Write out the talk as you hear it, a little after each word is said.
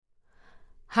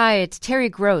Hi, it's Terry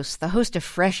Gross, the host of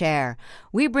Fresh Air.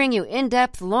 We bring you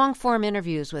in-depth, long-form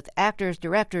interviews with actors,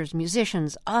 directors,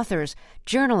 musicians, authors,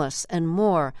 journalists, and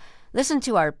more. Listen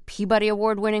to our Peabody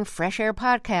Award-winning Fresh Air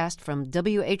podcast from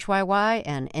WHYY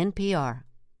and NPR.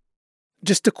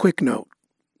 Just a quick note.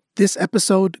 This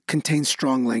episode contains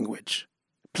strong language.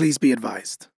 Please be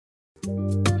advised.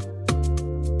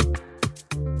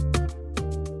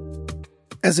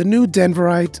 As a new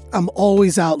Denverite, I'm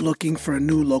always out looking for a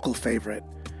new local favorite.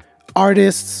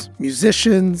 Artists,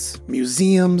 musicians,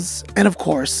 museums, and of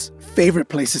course, favorite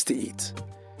places to eat.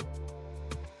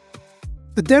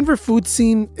 The Denver food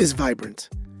scene is vibrant.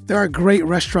 There are great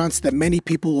restaurants that many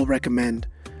people will recommend,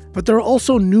 but there are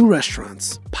also new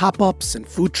restaurants, pop-ups, and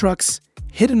food trucks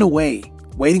hidden away,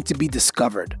 waiting to be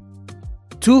discovered.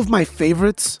 Two of my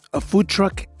favorites, a food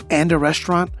truck and a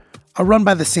restaurant, are run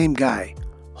by the same guy,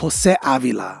 Jose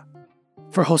Avila.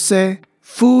 For Jose,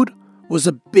 food was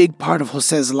a big part of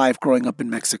Jose's life growing up in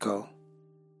Mexico.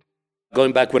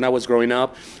 Going back when I was growing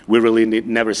up, we really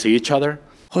never see each other.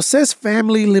 Jose's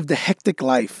family lived a hectic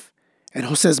life, and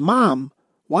Jose's mom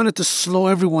wanted to slow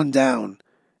everyone down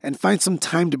and find some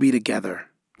time to be together.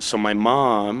 So my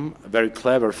mom, very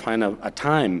clever, find a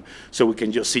time so we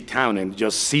can just sit down and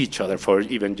just see each other for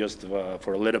even just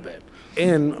for a little bit.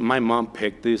 And my mom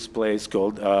picked this place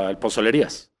called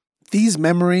Pozolerias. These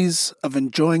memories of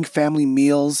enjoying family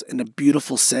meals in a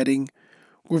beautiful setting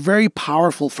were very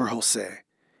powerful for Jose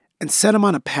and set him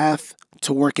on a path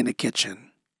to work in the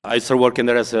kitchen. I started working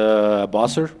there as a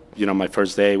busser. My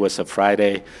first day was a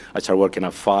Friday. I started working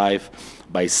at 5.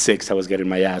 By 6, I was getting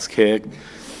my ass kicked.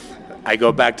 I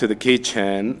go back to the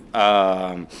kitchen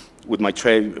with my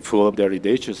tray full of dirty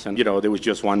dishes. And, there was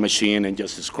just one machine and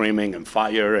just screaming and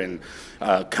fire and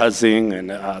cussing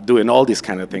and doing all these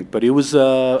kind of things. But it was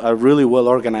a really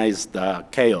well-organized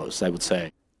chaos, I would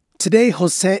say. Today,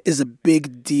 Jose is a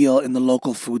big deal in the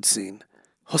local food scene.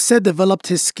 Jose developed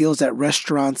his skills at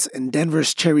restaurants in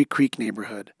Denver's Cherry Creek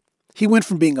neighborhood. He went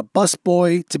from being a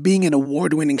busboy to being an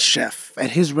award-winning chef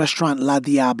at his restaurant La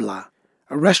Diabla,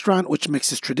 a restaurant which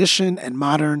mixes tradition and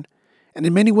modern, and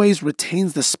in many ways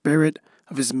retains the spirit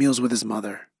of his meals with his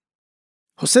mother.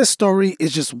 Jose's story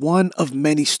is just one of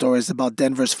many stories about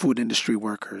Denver's food industry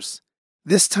workers.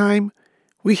 This time,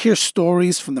 we hear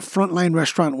stories from the frontline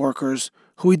restaurant workers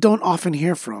who we don't often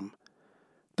hear from.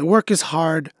 The work is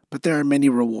hard, but there are many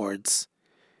rewards.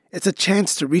 It's a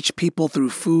chance to reach people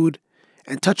through food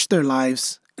and touch their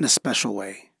lives in a special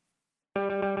way.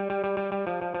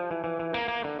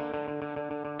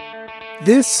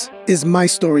 This is My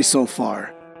Story So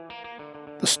Far,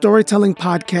 the storytelling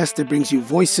podcast that brings you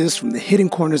voices from the hidden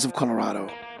corners of Colorado.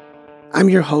 I'm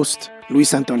your host,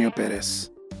 Luis Antonio Perez.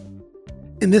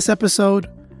 In this episode,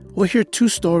 we'll hear 2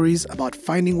 stories about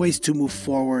finding ways to move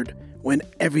forward when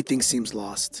everything seems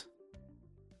lost.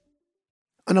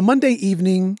 On a Monday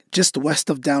evening, just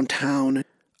west of downtown,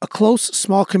 a close,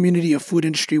 small community of food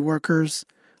industry workers,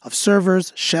 of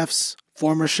servers, chefs,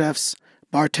 former chefs,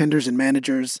 bartenders, and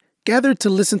managers gathered to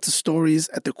listen to stories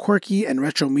at the quirky and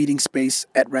retro meeting space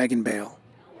at Rag & Bale.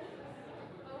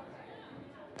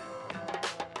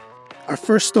 Our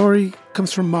first story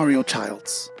comes from Mario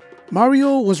Childs.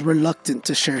 Mario was reluctant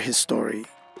to share his story.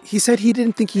 He said he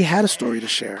didn't think he had a story to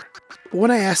share. But when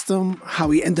I asked him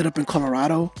how he ended up in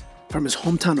Colorado from his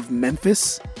hometown of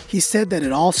Memphis, he said that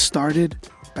it all started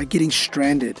by getting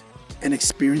stranded and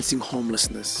experiencing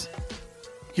homelessness.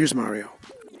 Here's Mario.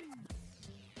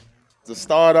 To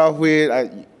start off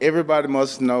with, everybody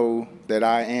must know that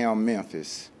I am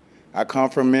Memphis. I come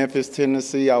from Memphis,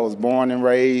 Tennessee. I was born and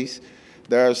raised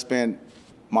there. I spent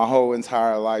my whole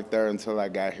entire life there until I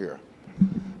got here.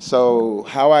 So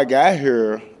how I got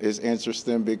here is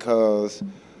interesting because,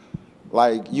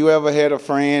 you ever had a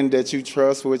friend that you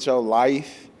trust with your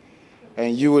life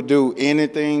and you would do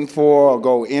anything for or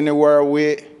go anywhere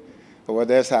with? Well,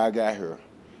 that's how I got here.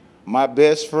 My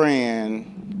best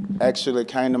friend actually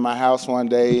came to my house one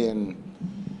day and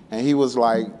he was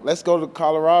like, let's go to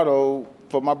Colorado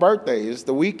for my birthday. It's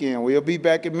the weekend. We'll be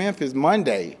back in Memphis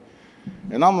Monday.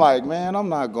 And I'm like, man, I'm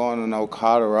not going to no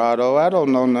Colorado. I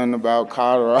don't know nothing about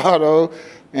Colorado.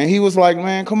 And he was like,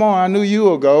 man, come on, I knew you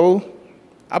would go.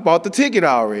 I bought the ticket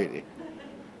already.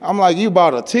 I'm like, you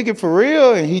bought a ticket for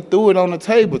real? And he threw it on the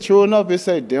table. True enough, it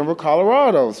said Denver,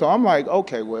 Colorado. So I'm like,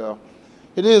 okay, well,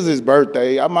 it is his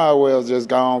birthday. I might as well just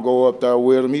go up there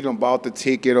with him. He done bought the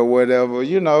ticket or whatever,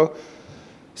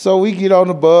 So we get on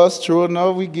the bus. True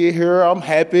enough, we get here. I'm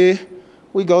happy.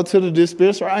 We go to the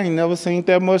dispensary. I ain't never seen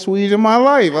that much weed in my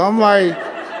life. I'm like,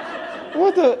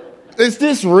 what the? Is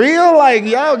this real?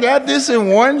 Y'all got this in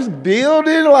one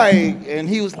building? And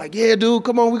he was like, yeah, dude,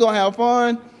 come on, we gonna have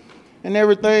fun. and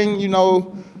everything,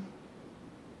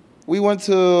 we went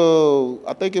to,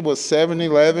 I think it was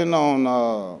 7-Eleven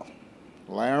on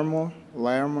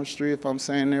Larimer Street, if I'm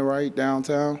saying that right,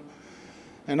 downtown.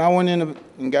 And I went in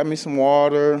and got me some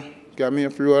water, got me a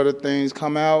few other things,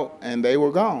 come out, and they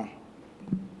were gone.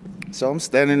 So I'm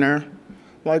standing there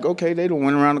like, okay, they done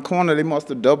went around the corner. They must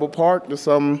have double parked or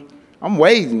something. I'm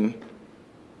waiting.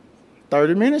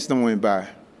 30 minutes done went by,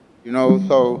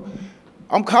 So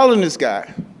I'm calling this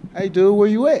guy. Hey, dude, where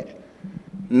you at?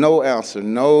 No answer,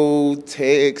 no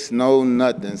text, no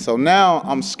nothing. So now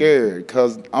I'm scared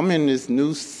because I'm in this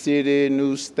new city,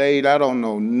 new state. I don't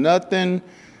know nothing.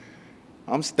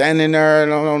 I'm standing there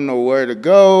and I don't know where to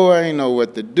go. I ain't know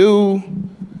what to do.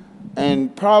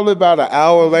 And probably about an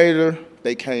hour later,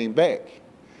 they came back.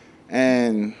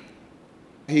 And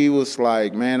he was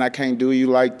like, man, I can't do you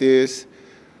like this.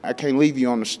 I can't leave you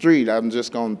on the street. I'm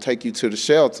just going to take you to the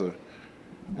shelter.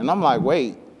 And I'm like,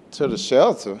 wait, to the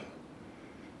shelter?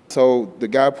 So the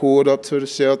guy pulled up to the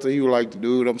shelter. He was like,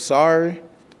 dude, I'm sorry,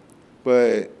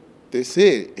 but that's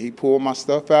it. He pulled my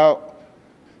stuff out.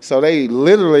 So they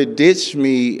literally ditched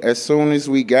me as soon as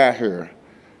we got here.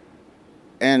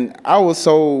 And I was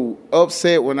so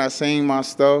upset when I seen my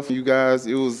stuff. You guys,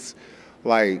 it was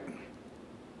like,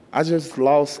 I just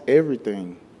lost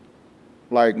everything.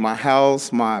 Like my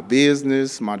house, my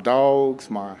business, my dogs,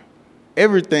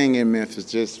 everything in Memphis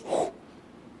just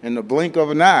in the blink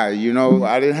of an eye,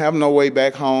 I didn't have no way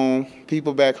back home.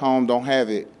 People back home don't have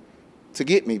it to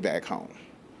get me back home.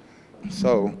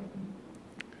 So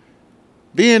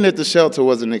being at the shelter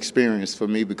was an experience for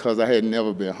me because I had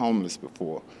never been homeless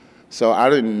before. So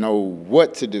I didn't know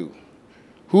what to do,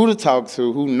 who to talk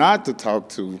to, who not to talk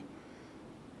to.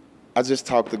 I just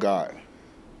talked to God.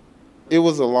 It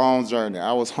was a long journey.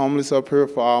 I was homeless up here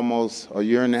for almost a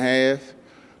year and a half.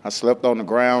 I slept on the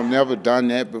ground, never done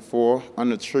that before,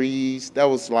 under trees. That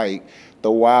was like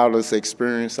the wildest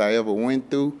experience I ever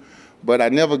went through, but I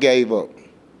never gave up.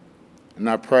 And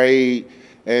I prayed,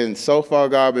 and so far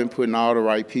God been putting all the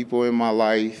right people in my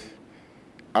life.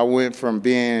 I went from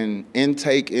being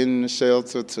intake in the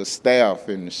shelter to staff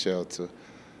in the shelter,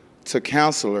 to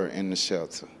counselor in the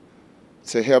shelter,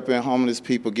 to helping homeless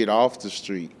people get off the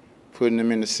street, putting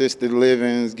them in assisted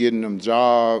livings, getting them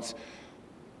jobs,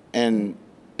 and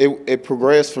it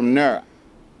progressed from there.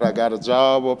 I got a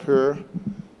job up here.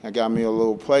 I got me a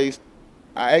little place.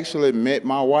 I actually met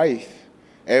my wife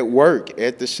at work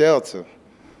at the shelter.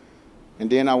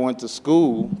 And then I went to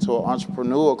school to an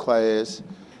entrepreneurial class.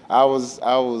 I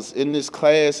was in this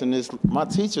class and my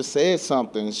teacher said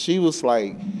something. She was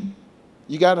like,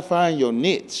 you got to find your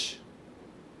niche.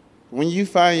 When you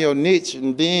find your niche,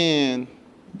 and then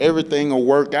everything will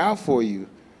work out for you.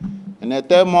 And at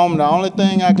that moment, the only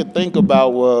thing I could think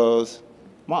about was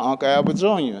my Uncle Albert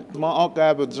Jr. My Uncle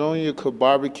Albert Jr. could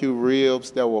barbecue ribs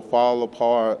that will fall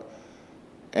apart,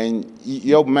 and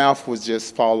your mouth would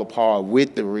just fall apart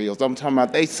with the ribs. I'm talking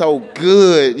about they so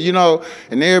good,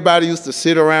 and everybody used to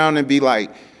sit around and be like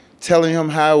telling him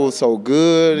how it was so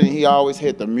good, and he always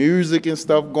had the music and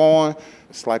stuff going.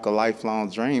 It's like a lifelong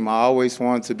dream. I always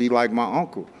wanted to be like my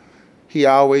uncle. He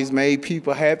always made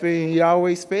people happy, and he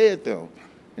always fed them.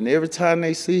 And every time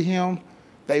they see him,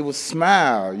 they would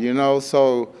smile,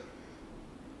 So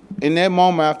in that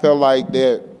moment, I felt like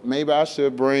that maybe I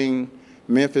should bring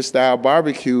Memphis-style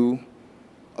barbecue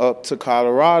up to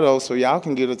Colorado so y'all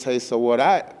can get a taste of what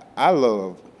I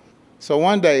love. So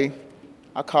one day,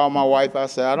 I called my wife. I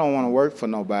said, I don't want to work for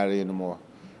nobody anymore.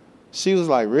 She was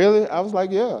like, really? I was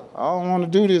like, yeah, I don't want to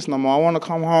do this no more. I want to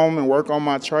come home and work on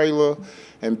my trailer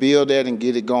and build that and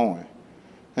get it going.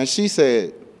 And she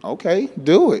said, okay,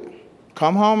 do it.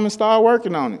 Come home and start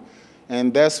working on it.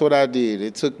 And that's what I did.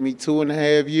 It took me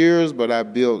 2.5 years, but I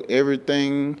built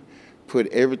everything, put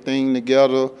everything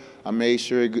together. I made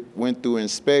sure it went through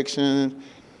inspection.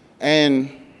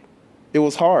 And it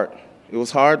was hard. It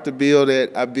was hard to build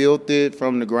it. I built it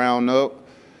from the ground up.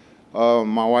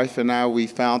 My wife and I, we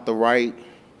found the right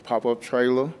pop-up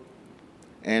trailer,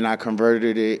 and I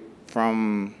converted it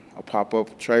from a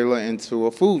pop-up trailer into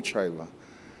a food trailer,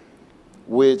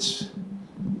 which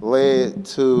led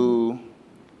to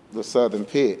the Southern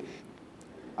Pit.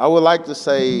 I would like to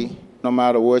say, no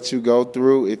matter what you go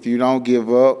through, if you don't give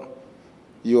up,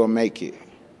 you'll make it.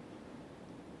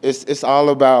 It's all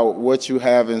about what you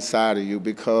have inside of you,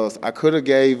 because I could have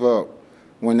gave up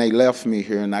when they left me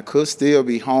here, and I could still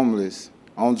be homeless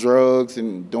on drugs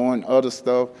and doing other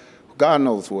stuff, God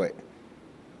knows what.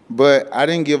 But I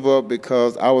didn't give up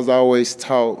because I was always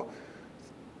taught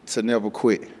to never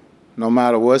quit. No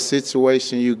matter what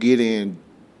situation you get in,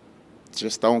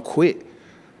 just don't quit.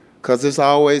 because it's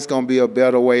always going to be a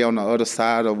better way on the other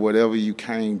side of whatever you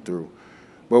came through.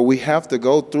 But we have to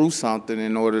go through something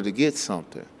in order to get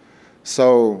something.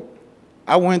 So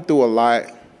I went through a lot,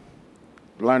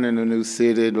 learning a new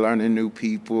city, learning new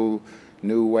people,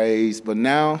 new ways. But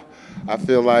now I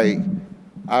feel like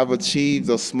I've achieved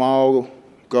a small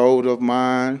goal of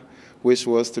mine, which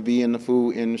was to be in the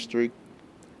food industry.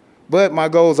 But my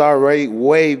goals are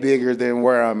way bigger than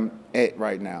where I'm at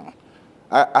right now.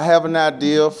 I have an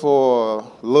idea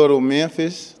for Little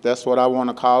Memphis. That's what I want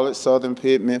to call it, Southern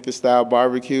Pit Memphis-style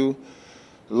barbecue,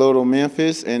 Little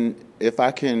Memphis. And if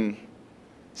I can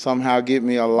somehow get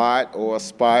me a lot or a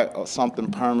spot or something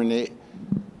permanent,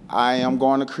 I am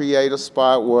going to create a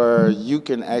spot where you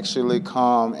can actually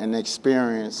come and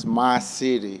experience my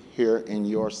city here in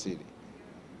your city.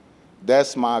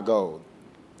 That's my goal.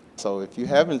 So if you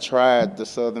haven't tried the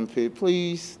Southern Pit,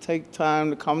 please take time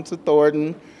to come to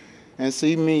Thornton and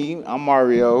see me, I'm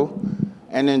Mario,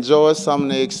 and enjoy some of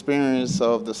the experience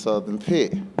of the Southern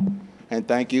Pit. And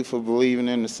thank you for believing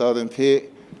in the Southern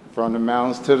Pit. From the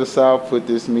mountains to the south, put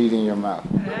this meat in your mouth.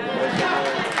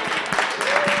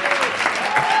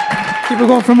 Keep it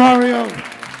going for Mario.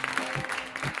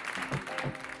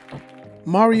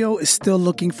 Mario is still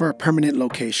looking for a permanent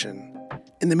location.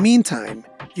 In the meantime,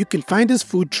 you can find his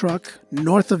food truck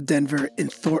north of Denver in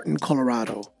Thornton,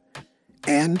 Colorado,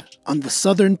 and on the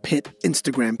Southern Pit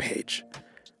Instagram page.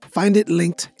 Find it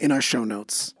linked in our show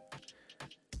notes.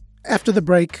 After the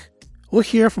break, we'll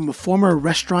hear from a former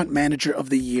Restaurant Manager of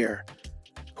the Year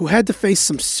who had to face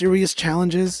some serious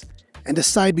challenges and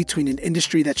decide between an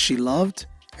industry that she loved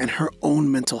and her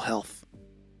own mental health.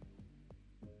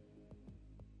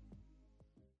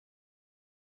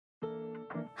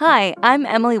 Hi, I'm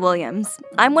Emily Williams.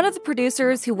 I'm one of the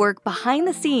producers who work behind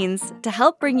the scenes to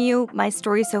help bring you My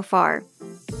Story So Far.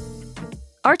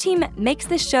 Our team makes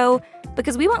this show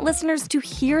because we want listeners to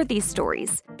hear these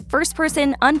stories.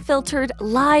 First-person, unfiltered,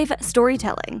 live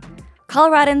storytelling.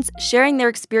 Coloradans sharing their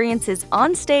experiences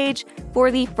on stage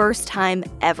for the first time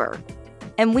ever.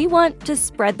 And we want to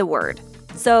spread the word.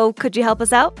 So could you help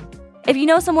us out? If you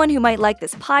know someone who might like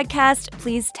this podcast,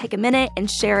 please take a minute and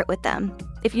share it with them.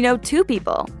 If you know 2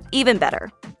 people, even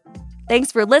better.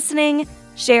 Thanks for listening,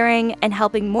 sharing, and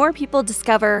helping more people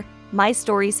discover My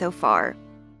Story So Far.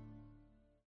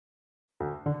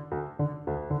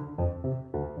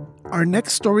 Our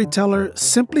next storyteller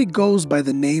simply goes by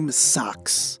the name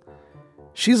Socks.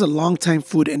 She's a longtime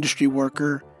food industry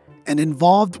worker and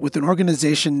involved with an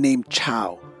organization named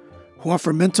CHOW, who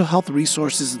offer mental health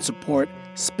resources and support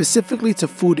specifically to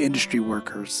food industry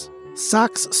workers.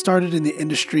 Socks started in the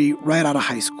industry right out of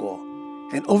high school,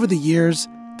 and over the years,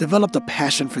 developed a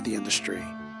passion for the industry,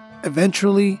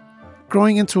 eventually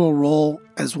growing into a role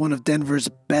as one of Denver's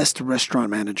best restaurant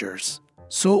managers.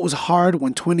 So it was hard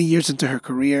when 20 years into her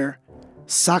career,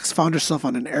 Socks found herself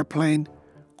on an airplane,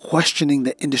 questioning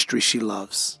the industry she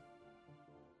loves.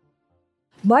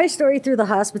 My story through the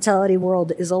hospitality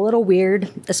world is a little weird,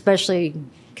 especially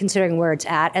considering where it's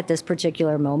at this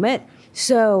particular moment.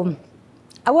 So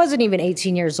I wasn't even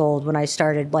 18 years old when I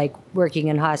started working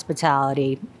in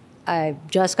hospitality. I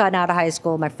just gotten out of high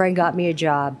school. My friend got me a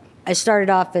job. I started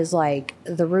off as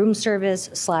the room service /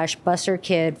 busser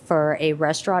kid for a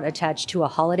restaurant attached to a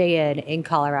Holiday Inn in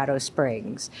Colorado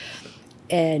Springs.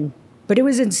 But it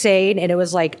was insane, and it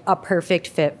was a perfect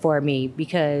fit for me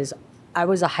because I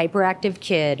was a hyperactive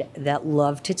kid that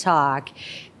loved to talk,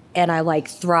 and I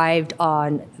thrived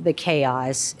on the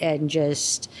chaos and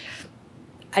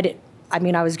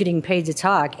I was getting paid to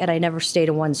talk, and I never stayed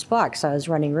in one spot because I was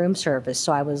running room service.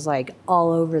 So I was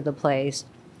all over the place.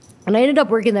 And I ended up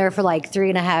working there for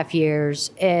 3.5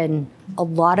 years, and a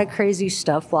lot of crazy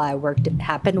stuff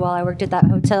happened while I worked at that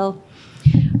hotel.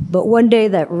 But one day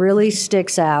that really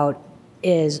sticks out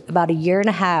is about 1.5 years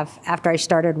after I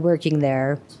started working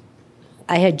there.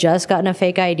 I had just gotten a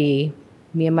fake ID.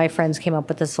 Me and my friends came up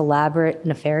with this elaborate,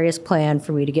 nefarious plan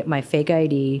for me to get my fake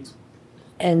ID.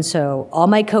 And so all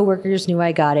my coworkers knew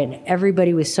I got it, and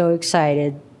everybody was so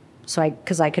excited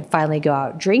because I could finally go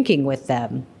out drinking with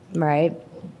them, right?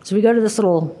 So we go to this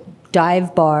little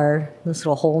dive bar, this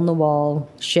little hole-in-the-wall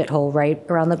shithole right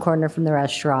around the corner from the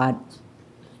restaurant,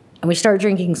 and we start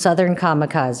drinking Southern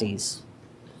Kamikazes,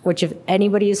 which if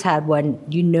anybody has had one,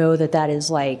 you know that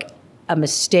is a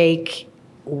mistake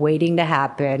waiting to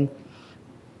happen,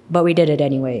 but we did it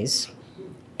anyways.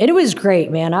 And it was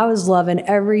great, man. I was loving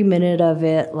every minute of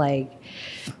it.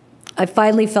 I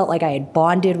finally felt like I had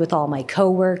bonded with all my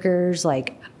coworkers. I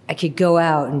could go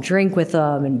out and drink with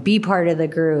them and be part of the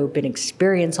group and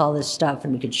experience all this stuff,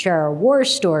 and we could share our war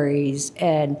stories.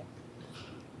 And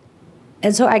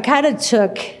so I kind of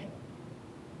took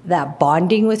that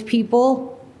bonding with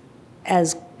people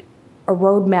as a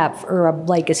roadmap or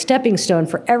like a stepping stone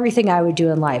for everything I would do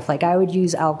in life. Like I would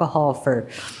use alcohol for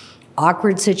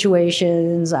awkward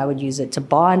situations. I would use it to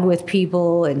bond with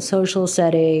people in social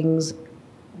settings.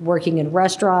 Working in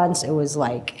restaurants, it was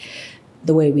like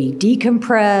the way we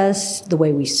decompressed, the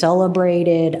way we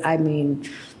celebrated. I mean,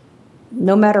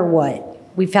 no matter what,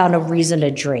 we found a reason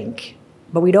to drink.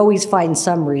 But we'd always find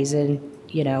some reason.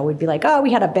 You know, we'd be like, oh,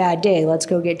 we had a bad day, let's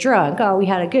go get drunk. Oh, we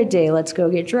had a good day, let's go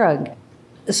get drunk.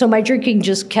 So my drinking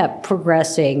just kept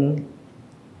progressing,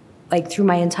 like through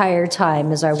my entire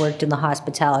time as I worked in the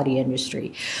hospitality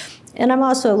industry. And I'm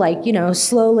also like, you know,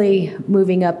 slowly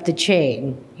moving up the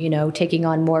chain, you know, taking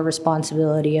on more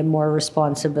responsibility and more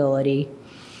responsibility.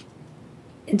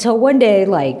 Until one day,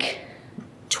 like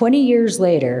 20 years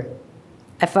later,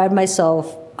 I find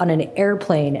myself on an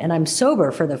airplane and I'm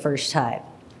sober for the first time.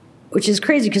 Which is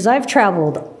crazy because I've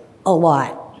traveled a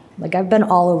lot. Like I've been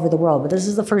all over the world, but this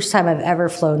is the first time I've ever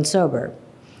flown sober.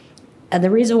 And the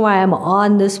reason why I'm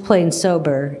on this plane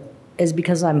sober is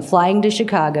because I'm flying to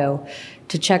Chicago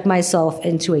to check myself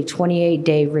into a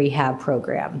 28-day rehab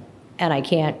program. And I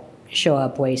can't show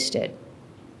up wasted.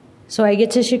 So I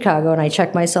get to Chicago and I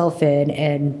check myself in,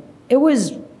 and it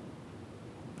was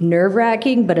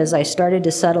nerve-wracking, but as I started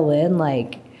to settle in,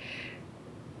 like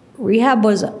rehab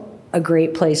was a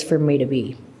great place for me to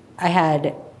be. I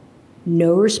had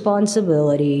no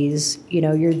responsibilities. You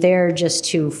know, you're there just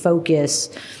to focus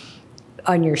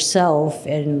on yourself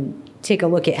and take a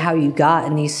look at how you got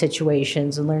in these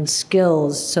situations and learn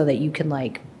skills so that you can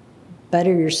like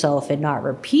better yourself and not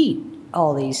repeat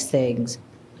all these things.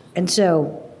 And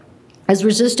so as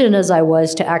resistant as I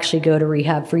was to actually go to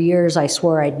rehab for years, I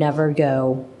swore I'd never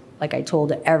go, like I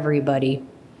told everybody.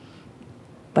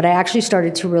 But I actually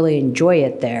started to really enjoy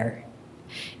it there.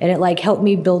 And it like helped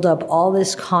me build up all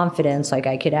this confidence, like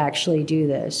I could actually do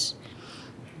this.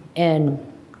 And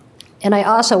I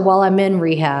also, while I'm in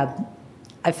rehab,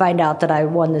 I find out that I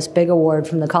won this big award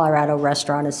from the Colorado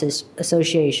Restaurant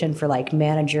Association for like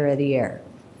Manager of the Year.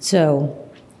 So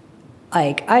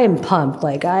like I am pumped.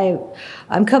 Like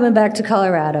I'm coming back to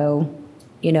Colorado.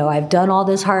 You know, I've done all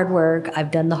this hard work.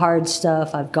 I've done the hard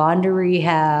stuff. I've gone to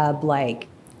rehab. Like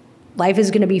life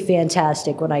is going to be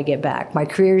fantastic when I get back. My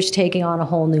career's taking on a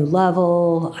whole new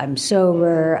level. I'm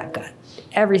sober. I've got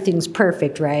everything's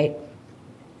perfect, right?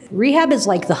 Rehab is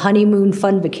like the honeymoon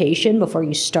fun vacation before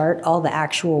you start all the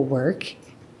actual work.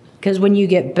 Because when you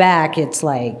get back, it's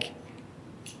like,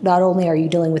 not only are you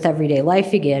dealing with everyday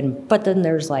life again, but then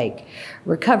there's like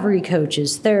recovery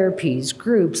coaches, therapies,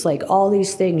 groups, like all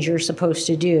these things you're supposed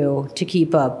to do to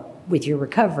keep up with your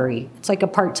recovery. It's like a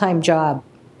part-time job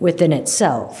within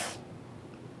itself.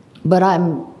 But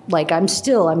I'm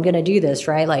going to do this,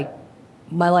 right? Like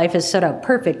my life is set up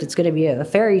perfect. It's going to be a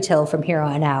fairy tale from here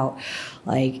on out.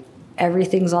 Like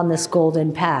everything's on this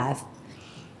golden path.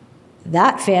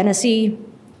 That fantasy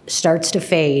starts to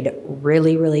fade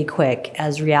really, really quick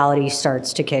as reality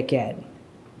starts to kick in.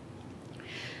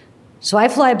 So I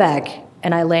fly back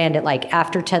and I land at like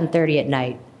after 10:30 at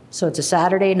night. So it's a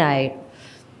Saturday night.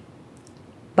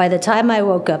 By the time I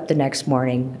woke up the next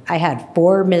morning, I had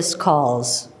 4 missed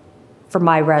calls from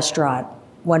my restaurant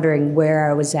wondering where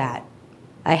I was at.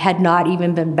 I had not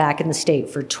even been back in the state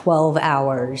for 12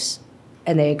 hours,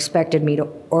 and they expected me to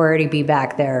already be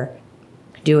back there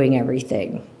doing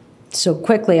everything. So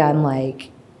quickly I'm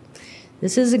like,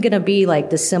 this isn't going to be like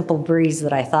the simple breeze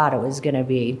that I thought it was going to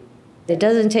be. It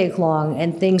doesn't take long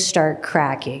and things start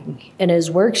cracking. And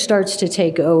as work starts to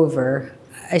take over,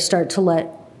 I start to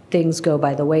let things go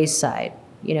by the wayside.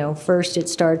 You know, first it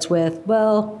starts with,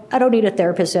 well, I don't need a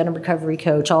therapist and a recovery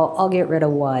coach. I'll get rid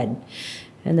of one.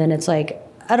 And then it's like,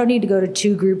 I don't need to go to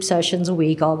 2 group sessions a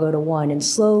week. I'll go to 1. And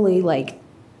slowly, like,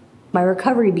 my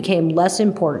recovery became less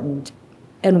important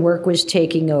and work was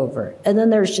taking over. And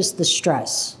then there's just the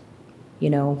stress,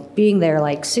 you know, being there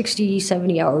like 60,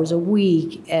 70 hours a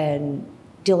week and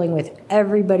dealing with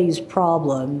everybody's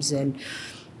problems. And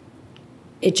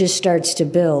it just starts to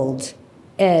build.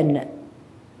 And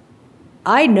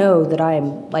I know that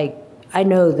I'm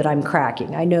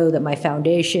cracking. I know that my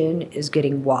foundation is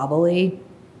getting wobbly,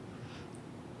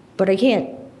 but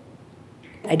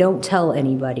I don't tell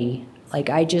anybody. Like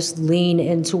I just lean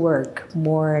into work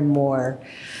more and more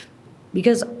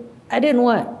because I didn't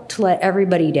want to let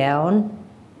everybody down.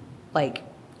 Like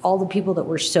all the people that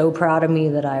were so proud of me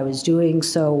that I was doing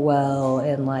so well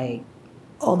and like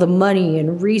all the money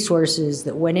and resources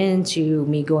that went into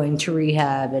me going to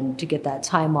rehab and to get that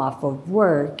time off of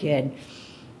work. And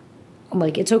I'm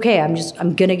like, it's okay. I'm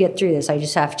going to get through this. I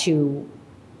just have to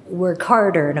work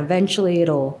harder and eventually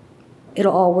it'll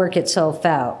it'll all work itself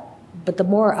out. But the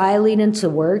more I lean into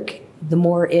work, the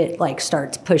more it like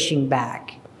starts pushing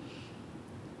back.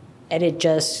 And it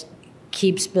just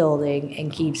keeps building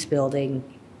and keeps building.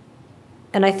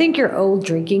 And I think your old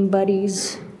drinking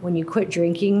buddies, when you quit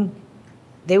drinking,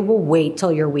 they will wait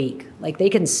till you're weak. Like they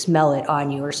can smell it on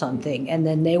you or something. And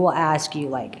then they will ask you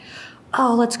like,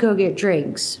 oh, let's go get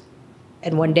drinks.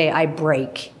 And one day I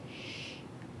break.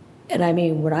 And I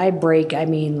mean, when I break, I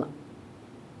mean,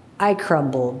 I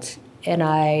crumbled and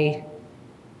I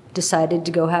decided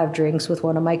to go have drinks with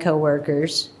one of my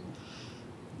coworkers.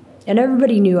 And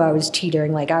everybody knew I was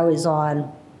teetering, like I was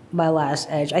on my last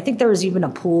edge. I think there was even a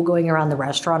pool going around the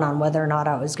restaurant on whether or not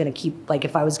I was going to keep, like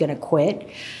if I was going to quit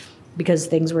because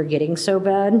things were getting so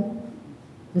bad.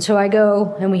 And so I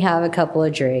go and we have a couple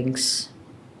of drinks.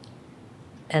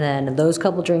 And then those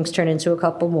couple drinks turn into a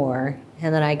couple more.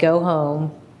 And then I go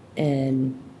home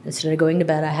and instead of going to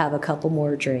bed, I have a couple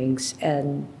more drinks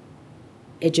and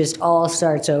it just all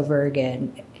starts over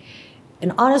again.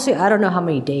 And honestly, I don't know how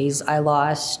many days I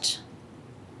lost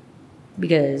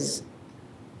because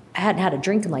I hadn't had a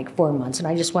drink in like 4 months and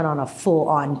I just went on a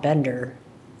full-on bender.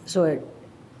 So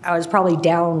I was probably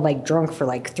down like drunk for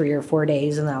like 3 or 4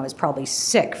 days and I was probably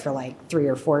sick for like 3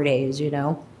 or 4 days, you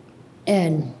know?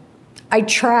 And I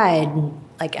tried,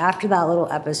 like after that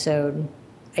little episode,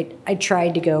 I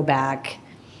tried to go back,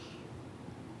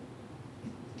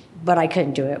 but I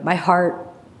couldn't do it. My heart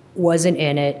wasn't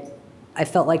in it. I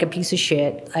felt like a piece of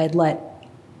shit. I had let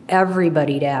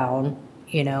everybody down,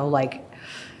 you know, like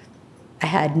I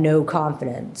had no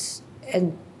confidence.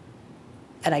 And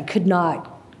I could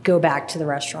not go back to the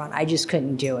restaurant. I just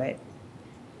couldn't do it.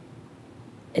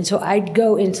 And so I'd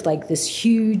go into like this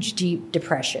huge, deep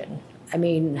depression. I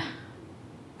mean,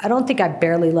 I don't think I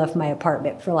barely left my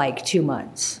apartment for like 2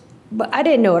 months. But I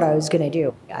didn't know what I was going to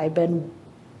do. I've been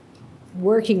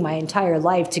working my entire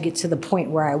life to get to the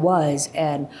point where I was,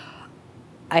 and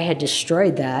I had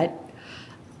destroyed that.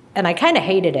 And I kind of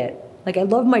hated it. Like, I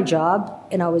loved my job,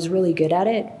 and I was really good at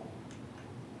it.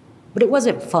 But it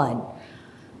wasn't fun.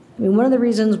 I mean, one of the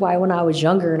reasons why when I was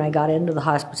younger and I got into the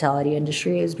hospitality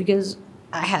industry is because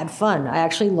I had fun. I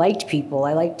actually liked people.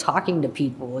 I liked talking to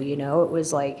people, you know? It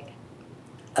was like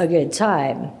a good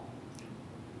time.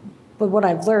 But what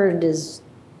I've learned is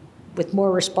with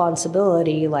more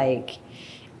responsibility, like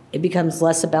it becomes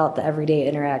less about the everyday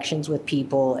interactions with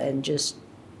people and just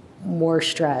more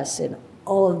stress and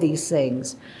all of these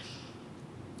things.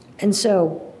 And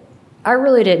so I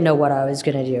really didn't know what I was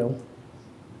going to do.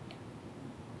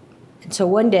 And so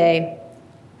one day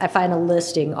I find a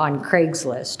listing on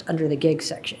Craigslist under the gig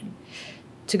section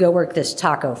to go work this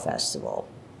taco festival.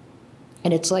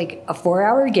 And it's like a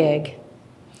 4-hour gig,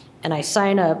 and I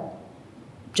sign up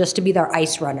just to be their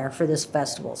ice runner for this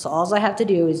festival. So all I have to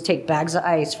do is take bags of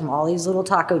ice from all these little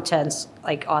taco tents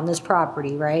like on this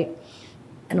property, right?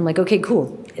 And I'm like, okay,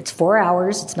 cool. It's 4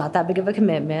 hours. It's not that big of a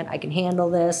commitment. I can handle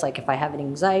this. Like if I have an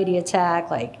anxiety attack,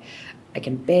 like I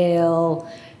can bail.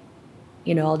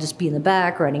 You know, I'll just be in the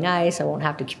back running ice. I won't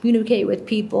have to communicate with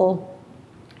people.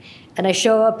 And I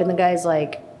show up and the guy's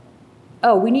like,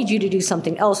 oh, we need you to do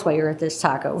something else while you're at this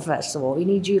taco festival. We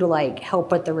need you to like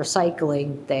help with the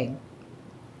recycling thing.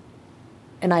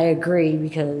 And I agree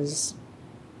because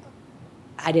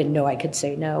I didn't know I could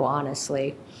say no,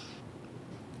 honestly.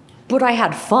 But I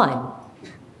had fun.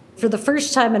 For the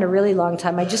first time in a really long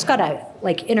time, I just got to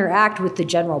like interact with the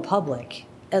general public.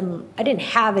 And I didn't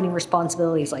have any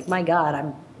responsibilities. Like, my God,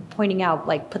 I'm pointing out,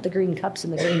 like, put the green cups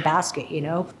in the green basket, you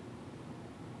know?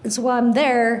 And so while I'm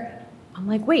there, I'm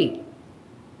like, wait,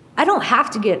 I don't have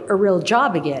to get a real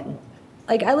job again.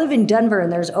 Like, I live in Denver and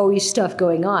there's always stuff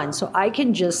going on. So I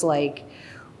can just, like,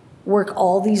 work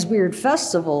all these weird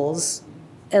festivals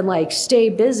and, like, stay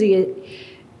busy,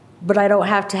 but I don't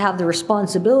have to have the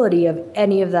responsibility of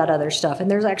any of that other stuff. And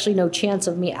there's actually no chance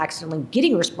of me accidentally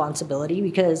getting responsibility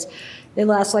because they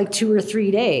last like 2 or 3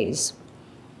 days.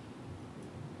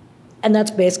 And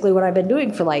that's basically what I've been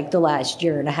doing for like the last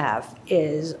year and a half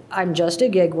is I'm just a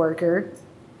gig worker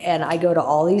and I go to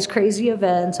all these crazy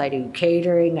events. I do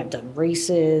catering, I've done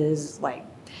races, like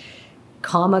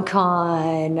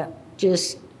Comic-Con,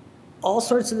 just all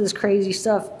sorts of this crazy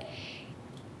stuff.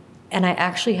 And I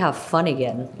actually have fun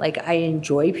again. Like, I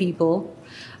enjoy people.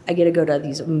 I get to go to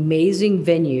these amazing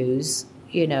venues,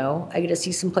 you know. I get to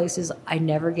see some places I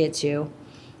never get to.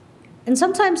 And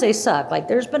sometimes they suck. Like,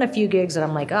 there's been a few gigs that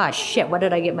I'm like, ah, shit, what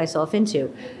did I get myself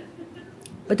into?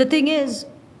 But the thing is,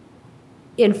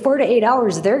 in 4 to 8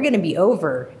 hours, they're going to be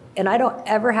over. And I don't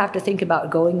ever have to think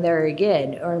about going there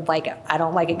again. Or, like, I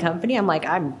don't like a company. I'm like,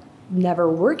 I'm never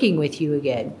working with you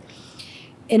again.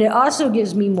 And it also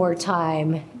gives me more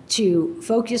time to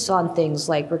focus on things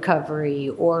like recovery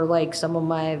or like some of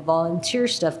my volunteer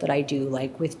stuff that I do,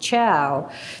 like with Chow.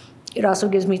 It also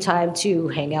gives me time to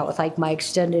hang out with like my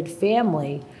extended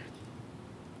family.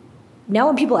 Now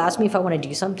when people ask me if I want to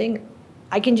do something,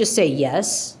 I can just say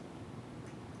yes.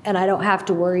 And I don't have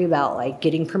to worry about like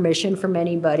getting permission from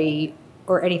anybody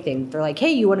or anything. They're like,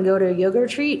 hey, you want to go to a yoga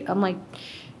retreat? I'm like,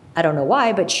 I don't know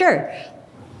why, but sure.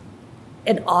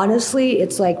 And honestly,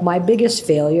 it's like my biggest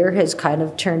failure has kind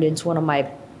of turned into one of my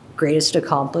greatest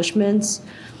accomplishments,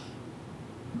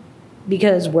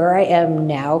 because where I am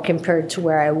now compared to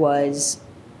where I was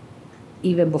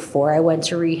even before I went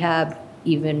to rehab,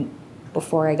 even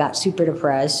before I got super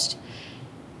depressed,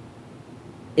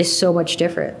 is so much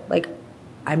different. Like,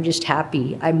 I'm just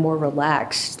happy. I'm more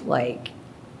relaxed. Like,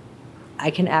 I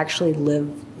can actually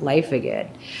live life again.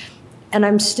 And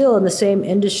I'm still in the same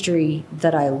industry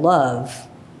that I love,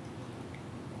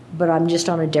 but I'm just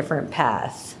on a different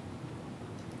path.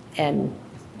 And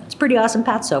it's a pretty awesome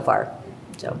path so far.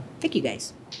 So thank you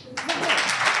guys.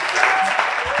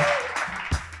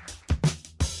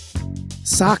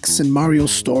 Socks and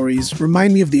Mario's stories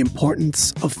remind me of the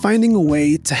importance of finding a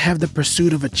way to have the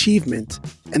pursuit of achievement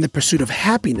and the pursuit of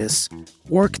happiness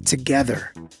work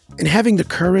together, and having the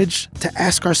courage to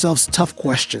ask ourselves tough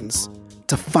questions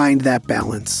to find that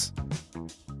balance.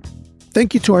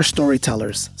 Thank you to our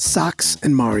storytellers, Socks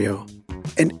and Mario,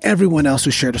 and everyone else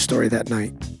who shared a story that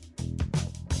night.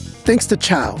 Thanks to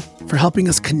Chow for helping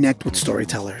us connect with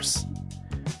storytellers.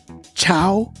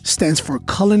 Chow stands for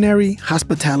Culinary,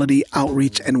 Hospitality,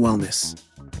 Outreach, and Wellness.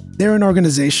 They're an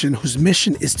organization whose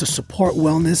mission is to support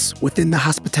wellness within the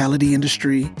hospitality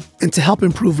industry and to help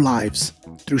improve lives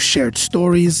through shared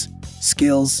stories,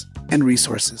 skills, and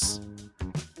resources.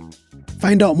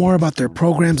 Find out more about their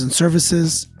programs and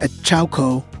services at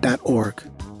chowco.org.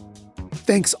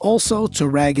 Thanks also to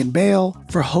Rag & Bale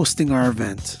for hosting our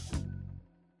event.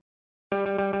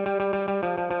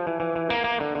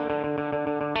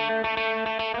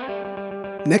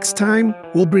 Next time,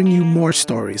 we'll bring you more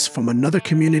stories from another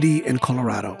community in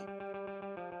Colorado.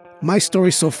 My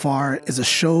Story So Far is a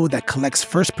show that collects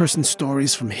first-person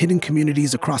stories from hidden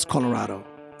communities across Colorado.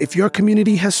 If your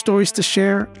community has stories to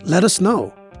share, let us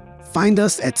know. Find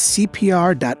us at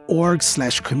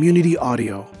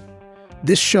cpr.org/communityaudio.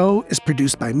 This show is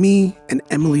produced by me and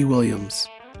Emily Williams.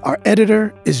 Our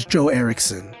editor is Joe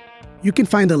Erickson. You can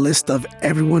find a list of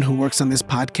everyone who works on this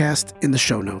podcast in the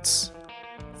show notes.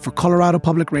 For Colorado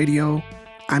Public Radio,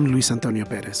 I'm Luis Antonio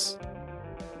Perez.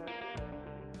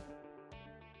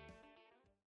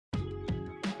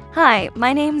 Hi,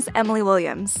 my name's Emily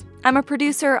Williams. I'm a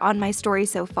producer on My Story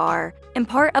So Far and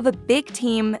part of a big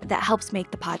team that helps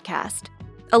make the podcast.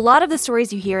 A lot of the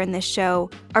stories you hear in this show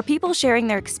are people sharing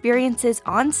their experiences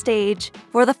on stage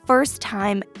for the first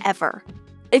time ever.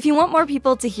 If you want more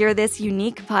people to hear this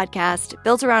unique podcast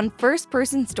built around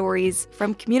first-person stories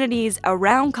from communities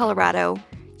around Colorado,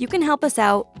 you can help us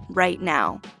out right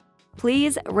now.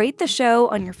 Please rate the show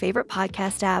on your favorite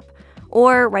podcast app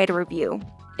or write a review.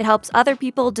 It helps other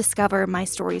people discover My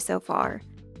Story So Far.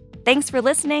 Thanks for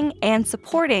listening and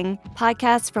supporting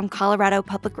podcasts from Colorado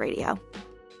Public Radio.